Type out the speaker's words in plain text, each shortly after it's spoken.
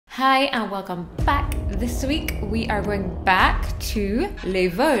Hi and welcome back. This week we are going back to Les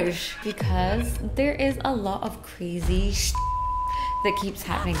Vosges because there is a lot of crazy that keeps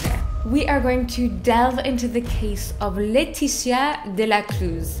happening there. We are going to delve into the case of Laëtitia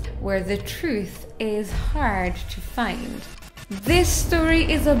Delecluse, where the truth is hard to find. This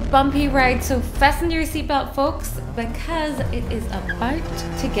story is a bumpy ride, so fasten your seatbelt, folks, because it is about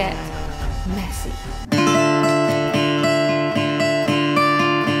to get messy.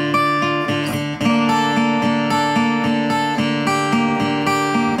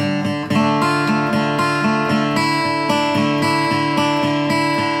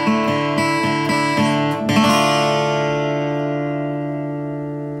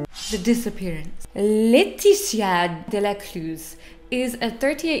 The disappearance. Laëtitia Delecluse is a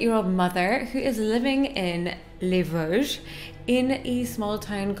 38-year-old mother who is living in Les Vosges in a small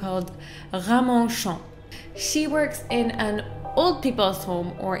town called Ramonchamp. She works in an old people's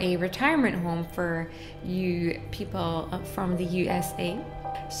home or a retirement home for you people from the USA.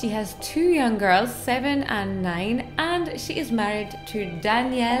 She has two young girls, 7 and 9, and she is married to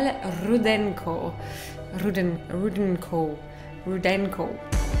Daniel Rudenko. Rudenko.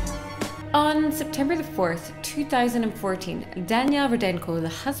 On September the 4th, 2014, Daniel Rudenko, the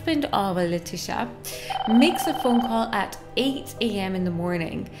husband of Laëtitia, makes a phone call at 8 a.m. in the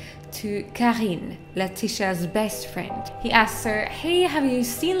morning to Karine, Laëtitia's best friend. He asks her, "Hey, have you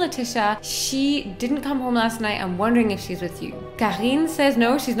seen Laëtitia? She didn't come home last night. I'm wondering if she's with you." Karine says,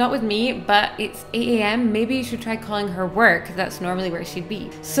 "No, she's not with me, but it's 8 a.m. Maybe you should try calling her work. That's normally where she'd be."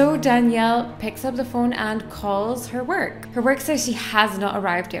 So Danielle picks up the phone and calls her work. Her work says she has not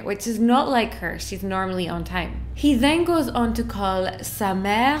arrived yet, which is not like her. She's normally on time. He then goes on to call sa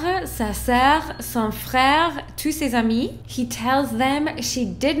mère, sa sœur, son frère, tous ses amis. He tells them she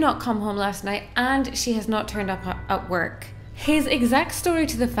did not come home last night and she has not turned up at work. His exact story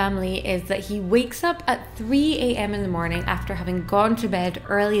to the family is that he wakes up at 3 a.m. in the morning after having gone to bed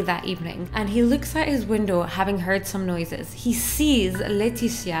early that evening, and he looks out his window having heard some noises. He sees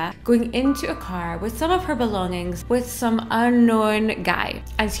Laëtitia going into a car with some of her belongings with some unknown guy,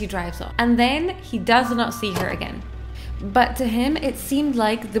 and she drives off. And then he does not see her again. But to him, it seemed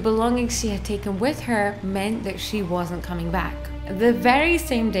like the belongings she had taken with her meant that she wasn't coming back. The very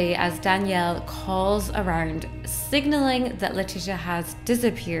same day as Danielle calls around, signaling that Laëtitia has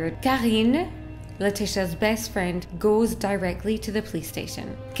disappeared, Karine, Laëtitia's best friend, goes directly to the police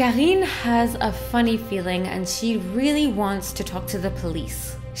station. Karine has a funny feeling and she really wants to talk to the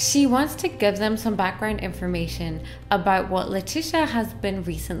police. She wants to give them some background information about what Laëtitia has been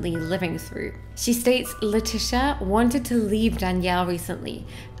recently living through. She states Laëtitia wanted to leave Danielle recently,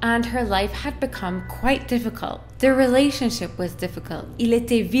 and her life had become quite difficult. Their relationship was difficult. Il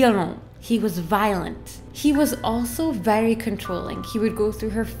était violent. He was violent. He was also very controlling. He would go through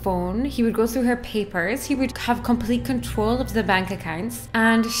her phone, he would go through her papers, he would have complete control of the bank accounts,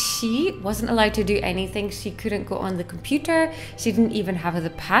 and she wasn't allowed to do anything. She couldn't go on the computer, she didn't even have the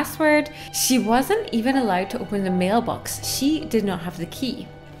password, she wasn't even allowed to open the mailbox. She did not have the key.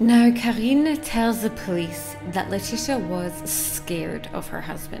 Now, Karine tells the police that Laëtitia was scared of her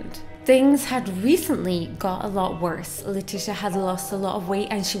husband. Things had recently got a lot worse. Laëtitia had lost a lot of weight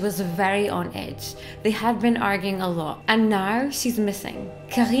and she was very on edge. They had been arguing a lot and now she's missing.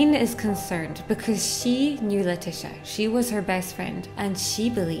 Karine is concerned because she knew Laëtitia. She was her best friend and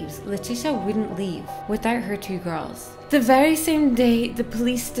she believes Laëtitia wouldn't leave without her two girls. The very same day, the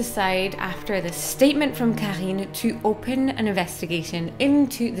police decide, after the statement from Karine, to open an investigation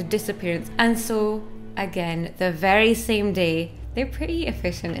into the disappearance. And so, again, the very same day, they're pretty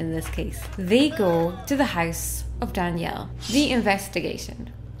efficient in this case. They go to the house of Danielle. The investigation.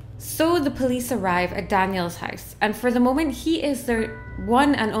 So the police arrive at Danielle's house, and for the moment, he is their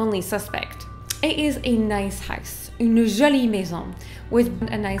one and only suspect. It is a nice house, une jolie maison, with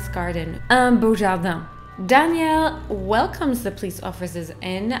a nice garden, un beau jardin. Danielle welcomes the police officers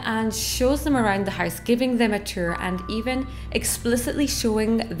in and shows them around the house, giving them a tour and even explicitly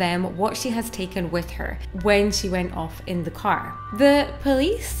showing them what she has taken with her when she went off in the car. The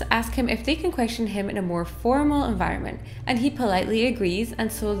police ask him if they can question him in a more formal environment, and he politely agrees,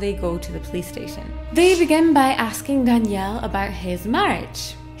 and so they go to the police station. They begin by asking Danielle about his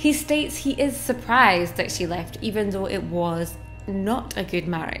marriage. He states he is surprised that she left, even though it was not a good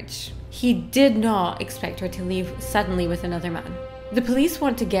marriage. He did not expect her to leave suddenly with another man. The police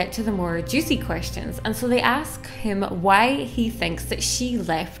want to get to the more juicy questions, and so they ask him why he thinks that she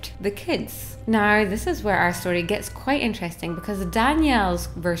left the kids. Now, this is where our story gets quite interesting because Danielle's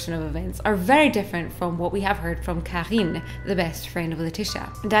version of events are very different from what we have heard from Karine, the best friend of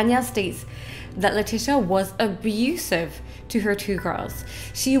Laëtitia. Danielle states that Laëtitia was abusive to her two girls.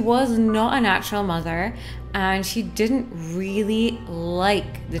 She was not a natural mother and she didn't really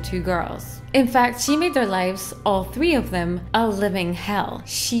like the two girls. In fact, she made their lives, all three of them, a living hell.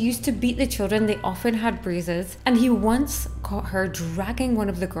 She used to beat the children, they often had bruises, and he once caught her dragging one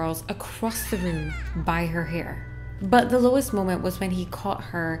of the girls across the room by her hair. But the lowest moment was when he caught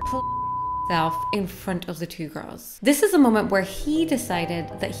her in front of the two girls. This is a moment where he decided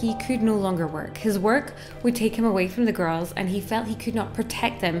that he could no longer work. His work would take him away from the girls and he felt he could not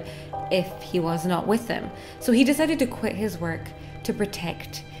protect them if he was not with them. So he decided to quit his work to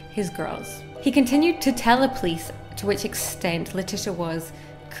protect his girls. He continued to tell the police to which extent Laëtitia was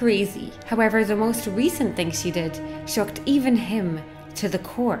crazy. However, the most recent thing she did shocked even him to the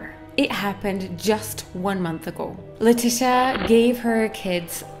core. It happened just 1 month ago. Laëtitia gave her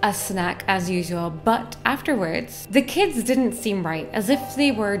kids a snack as usual, but afterwards, the kids didn't seem right, as if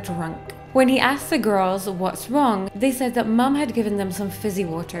they were drunk. When he asked the girls what's wrong, they said that mum had given them some fizzy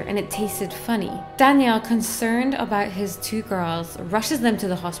water and it tasted funny. Daniel, concerned about his two girls, rushes them to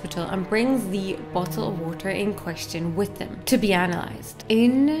the hospital and brings the bottle of water in question with them to be analysed.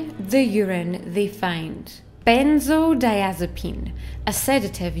 In the urine, they find benzodiazepine, a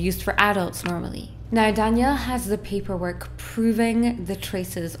sedative used for adults normally. Now, Daniel has the paperwork proving the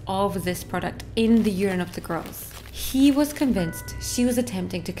traces of this product in the urine of the girls. He was convinced she was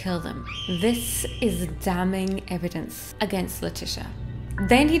attempting to kill them. This is damning evidence against Laëtitia.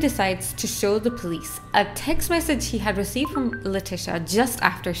 Then he decides to show the police a text message he had received from Laëtitia just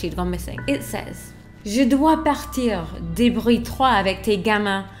after she'd gone missing. It says, "Je dois partir, débrouille-toi avec tes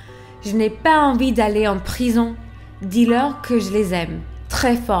gamins. Je n'ai pas envie d'aller en prison. Dis-leur que je les aime,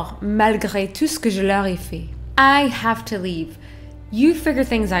 très fort, malgré tout ce que je leur ai fait. I have to leave. You figure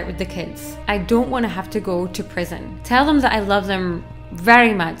things out with the kids. I don't want to have to go to prison. Tell them that I love them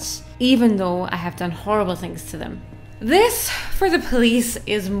very much, even though I have done horrible things to them." This, for the police,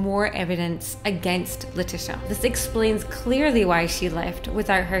 is more evidence against Laëtitia. This explains clearly why she left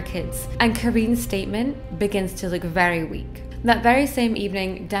without her kids, and Karine's statement begins to look very weak. That very same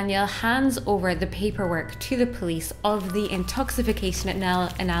evening, Danielle hands over the paperwork to the police of the intoxication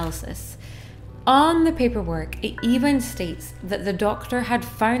analysis. On the paperwork, it even states that the doctor had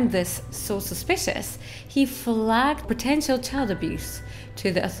found this so suspicious, he flagged potential child abuse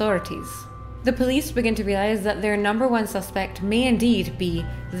to the authorities. The police begin to realize that their number one suspect may indeed be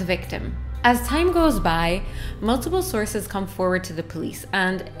the victim. As time goes by, multiple sources come forward to the police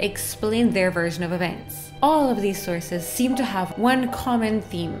and explain their version of events. All of these sources seem to have one common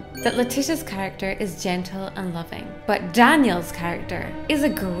theme, that Laëtitia's character is gentle and loving, but Daniel's character is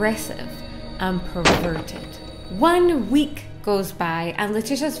aggressive and perverted. 1 week goes by and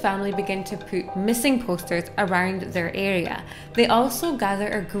Laëtitia's family begin to put missing posters around their area. They also gather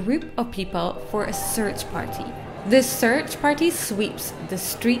a group of people for a search party. This search party sweeps the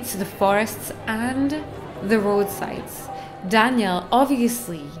streets, the forests, and the roadsides. Daniel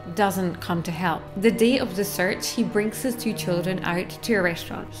obviously doesn't come to help. The day of the search, he brings his two children out to a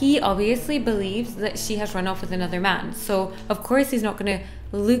restaurant. He obviously believes that she has run off with another man, so of course he's not going to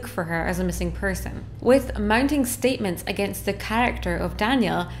look for her as a missing person. With mounting statements against the character of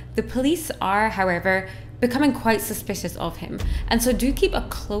Daniel, the police are, however, becoming quite suspicious of him, and so do keep a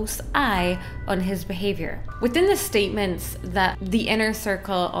close eye on his behavior. Within the statements that the inner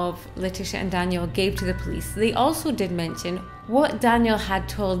circle of Laëtitia and Daniel gave to the police, they also did mention what Daniel had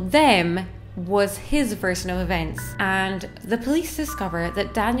told them was his version of events, and the police discover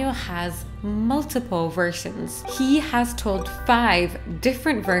that Daniel has multiple versions. He has told 5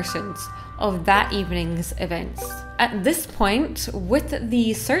 different versions of that evening's events. At this point, with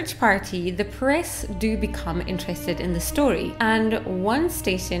the search party, the press do become interested in the story, and one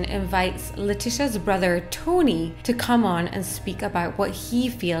station invites Laëtitia's brother Tony to come on and speak about what he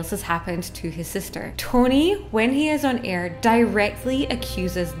feels has happened to his sister. Tony, when he is on air, directly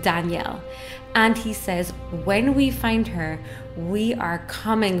accuses Danielle, and he says, "When we find her, we are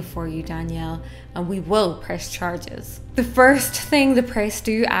coming for you, Danielle, and we will press charges." The first thing the press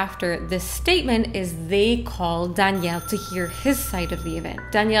do after this statement is they call Danielle to hear his side of the event.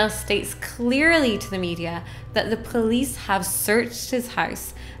 Danielle states clearly to the media that the police have searched his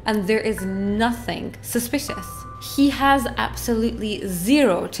house and there is nothing suspicious. He has absolutely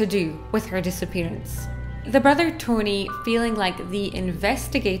zero to do with her disappearance. The brother Tony, feeling like the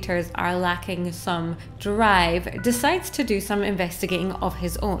investigators are lacking some drive, decides to do some investigating of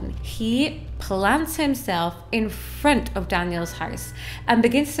his own. He plants himself in front of Daniel's house and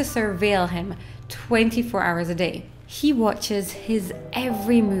begins to surveil him 24 hours a day. He watches his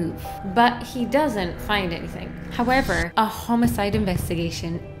every move, but he doesn't find anything. However, a homicide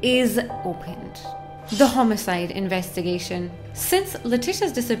investigation is opened. The homicide investigation. Since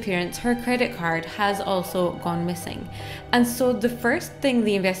Laëtitia's disappearance, her credit card has also gone missing. And so the first thing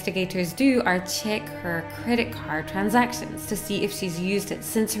the investigators do are check her credit card transactions to see if she's used it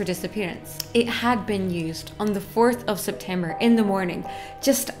since her disappearance. It had been used on the 4th of September in the morning,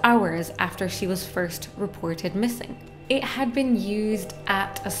 just hours after she was first reported missing. It had been used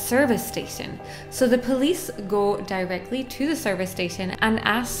at a service station. So the police go directly to the service station and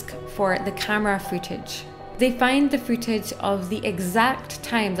ask for the camera footage. They find the footage of the exact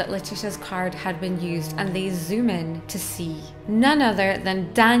time that Laëtitia's card had been used, and they zoom in to see none other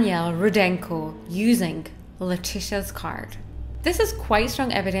than Daniel Rudenko using Laëtitia's card. This is quite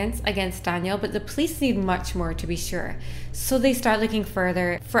strong evidence against Daniel, but the police need much more to be sure. So they start looking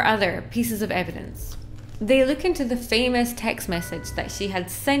further for other pieces of evidence. They look into the famous text message that she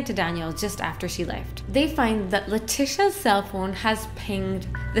had sent to Daniel just after she left. They find that Laëtitia's cell phone has pinged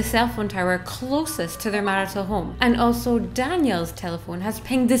the cell phone tower closest to their marital home, and also Daniel's telephone has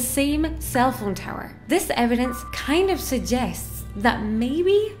pinged the same cell phone tower. This evidence kind of suggests that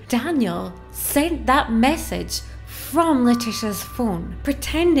maybe Daniel sent that message from Laëtitia's phone,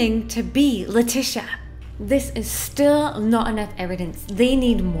 pretending to be Laëtitia. This is still not enough evidence. They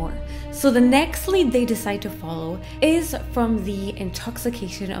need more. So the next lead they decide to follow is from the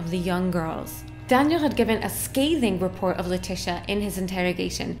intoxication of the young girls. Daniel had given a scathing report of Laëtitia in his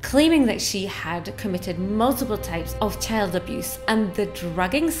interrogation, claiming that she had committed multiple types of child abuse, and the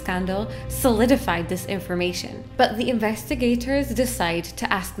drugging scandal solidified this information. But the investigators decide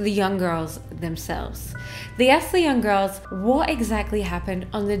to ask the young girls themselves. They ask the young girls what exactly happened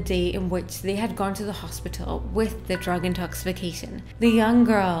on the day in which they had gone to the hospital with the drug intoxication. The young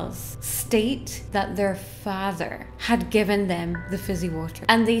girls state that their father had given them the fizzy water,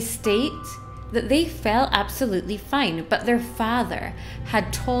 and they state that they felt absolutely fine, but their father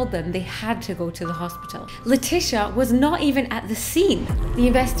had told them they had to go to the hospital. Laëtitia was not even at the scene. The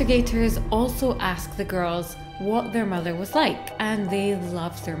investigators also asked the girls what their mother was like, and they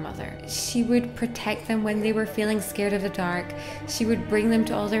loved their mother. She would protect them when they were feeling scared of the dark. She would bring them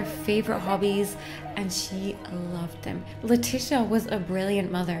to all their favorite hobbies, and she loved them. Laëtitia was a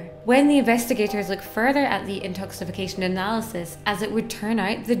brilliant mother. When the investigators looked further at the intoxication analysis, as it would turn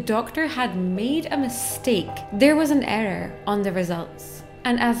out, the doctor had made a mistake. There was an error on the results.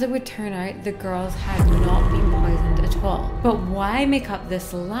 And as it would turn out, the girls had not been poisoned at all. But why make up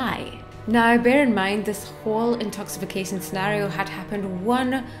this lie? Now, bear in mind, this whole intoxication scenario had happened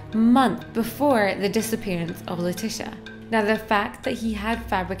 1 month before the disappearance of Laëtitia. Now, the fact that he had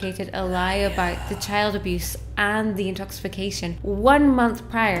fabricated a lie about the child abuse and the intoxication 1 month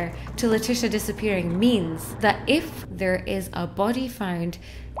prior to Laëtitia disappearing means that if there is a body found,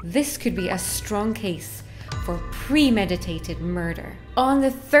 this could be a strong case for premeditated murder. On the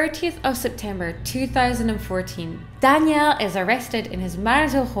 30th of September 2014, Daniel is arrested in his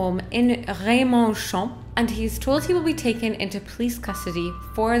marital home in Raymond-Champs, and he is told he will be taken into police custody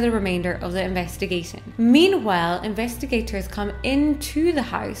for the remainder of the investigation. Meanwhile, investigators come into the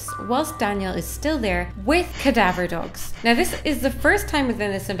house whilst Daniel is still there with cadaver dogs. Now, this is the first time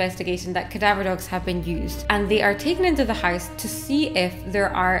within this investigation that cadaver dogs have been used, and they are taken into the house to see if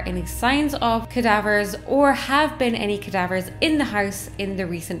there are any signs of cadavers or have been any cadavers in the house in the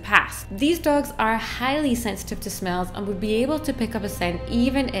recent past. These dogs are highly sensitive to smells and would be able to pick up a scent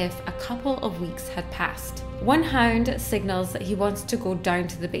even if a couple of weeks had passed. One hound signals that he wants to go down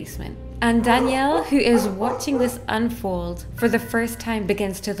to the basement, and Daniel, who is watching this unfold for the first time,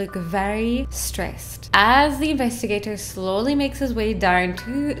 begins to look very stressed. As the investigator slowly makes his way down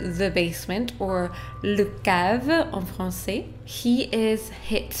to the basement, or le cave en français, he is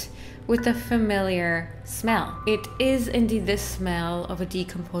hit with a familiar smell. It is indeed the smell of a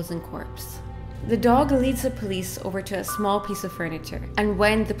decomposing corpse. The dog leads the police over to a small piece of furniture, and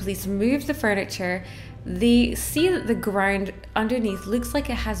when the police move the furniture, they see that the ground underneath looks like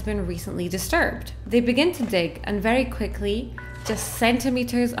it has been recently disturbed. They begin to dig, and very quickly, just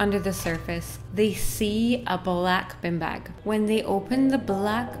centimeters under the surface, they see a black bin bag. When they open the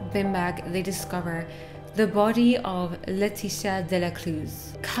black bin bag, they discover the body of Laëtitia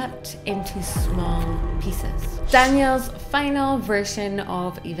Delecluse, cut into small pieces. Daniel's final version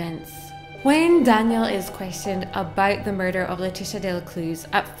of events. When Daniel is questioned about the murder of Laëtitia Delecluse,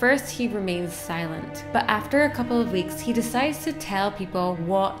 at first he remains silent, but after a couple of weeks he decides to tell people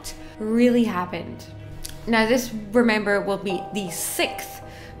what really happened. Now this, remember, will be the 6th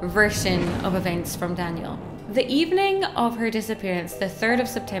version of events from Daniel. The evening of her disappearance, the 3rd of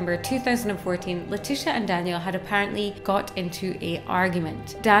September 2014, Laëtitia and Daniel had apparently got into an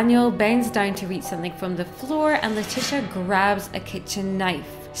argument. Daniel bends down to reach something from the floor and Laëtitia grabs a kitchen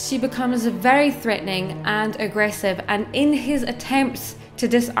knife. She becomes very threatening and aggressive, and in his attempts to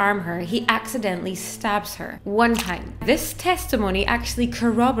disarm her, he accidentally stabs her 1 time. This testimony actually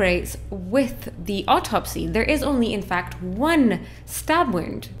corroborates with the autopsy. There is only in fact 1 stab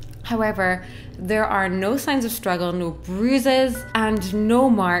wound. However, there are no signs of struggle, no bruises, and no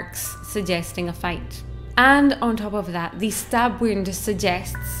marks suggesting a fight. And on top of that, the stab wound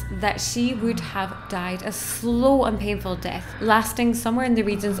suggests that she would have died a slow and painful death, lasting somewhere in the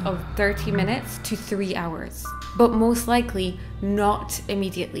regions of 30 minutes to 3 hours. But most likely not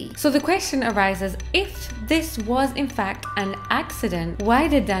immediately. So the question arises, if this was in fact an accident, why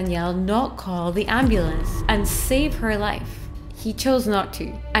did Daniel not call the ambulance and save her life? He chose not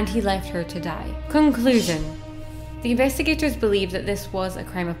to, and he left her to die. Conclusion. The investigators believe that this was a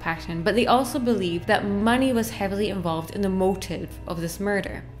crime of passion, but they also believe that money was heavily involved in the motive of this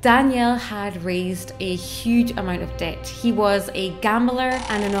murder. Daniel had raised a huge amount of debt. He was a gambler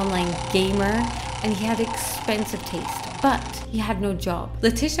and an online gamer, and he had expensive taste, but he had no job.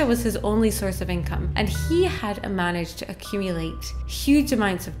 Laëtitia was his only source of income, and he had managed to accumulate huge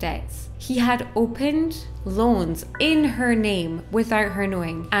amounts of debts. He had opened loans in her name without her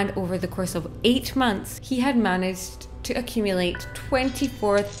knowing, and over the course of 8 months, he had managed to accumulate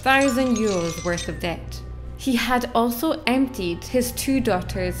 24,000 euros worth of debt. He had also emptied his 2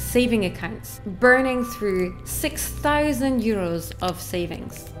 daughters' saving accounts, burning through 6,000 euros of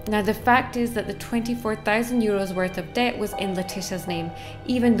savings. Now the fact is that the 24,000 euros worth of debt was in Laëtitia's name,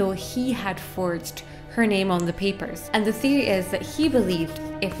 even though he had forged her name on the papers. And the theory is that he believed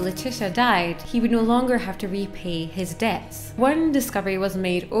if Laëtitia died, he would no longer have to repay his debts. One discovery was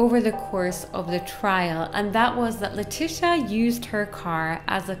made over the course of the trial, and that was that Laëtitia used her car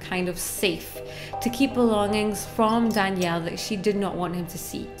as a kind of safe to keep belongings from Daniel that she did not want him to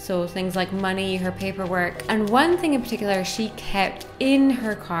see. So things like money, her paperwork, and one thing in particular she kept in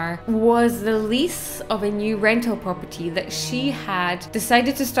her car was the lease of a new rental property that she had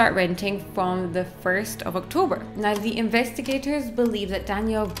decided to start renting from the 1st of October. Now the investigators believe that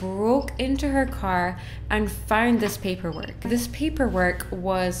Daniel broke into her car and found this paperwork. This paperwork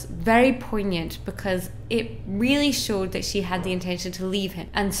was very poignant because it really showed that she had the intention to leave him,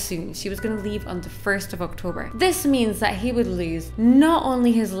 and soon. She was going to leave on the 1st of October. This means that he would lose not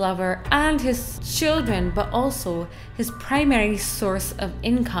only his lover and his children, but also his primary source of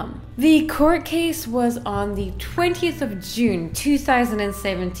income. The court case was on the 20th of June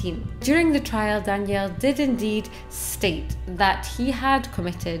 2017. During the trial, Daniel did indeed state that he had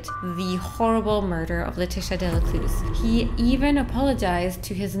committed the horrible murder of Laëtitia Delecluse. He even apologized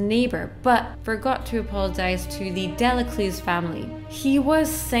to his neighbor, but forgot to apologize to the Delecluse family. He was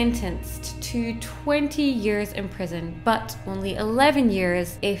sentenced to 20 years in prison, but only 11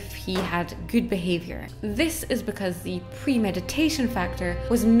 years if he had good behavior. This is because the premeditation factor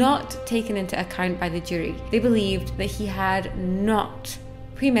was not taken into account by the jury. They believed that he had not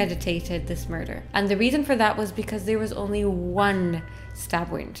premeditated this murder, and the reason for that was because there was only 1 stab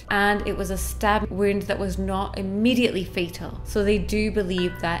wound, and it was a stab wound that was not immediately fatal, so they do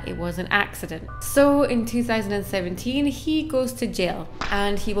believe that it was an accident. So in 2017 he goes to jail,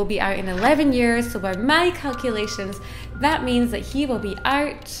 and he will be out in 11 years, so by my calculations that means that he will be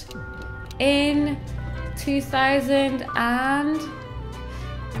out in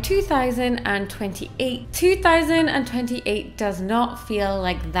 2028. 2028 does not feel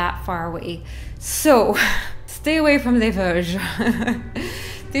like that far away, so stay away from Les Vosges.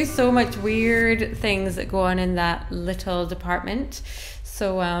 There's so much weird things that go on in that little department.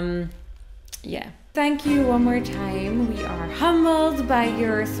 So yeah, thank you one more time. We are humbled by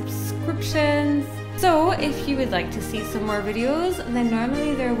your subscriptions. So if you would like to see some more videos, then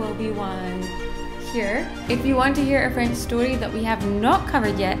normally there will be one here. If you want to hear a French story that we have not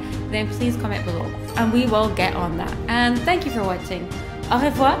covered yet, then please comment below and we will get on that. And thank you for watching. Au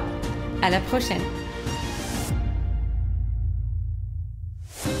revoir, à la prochaine.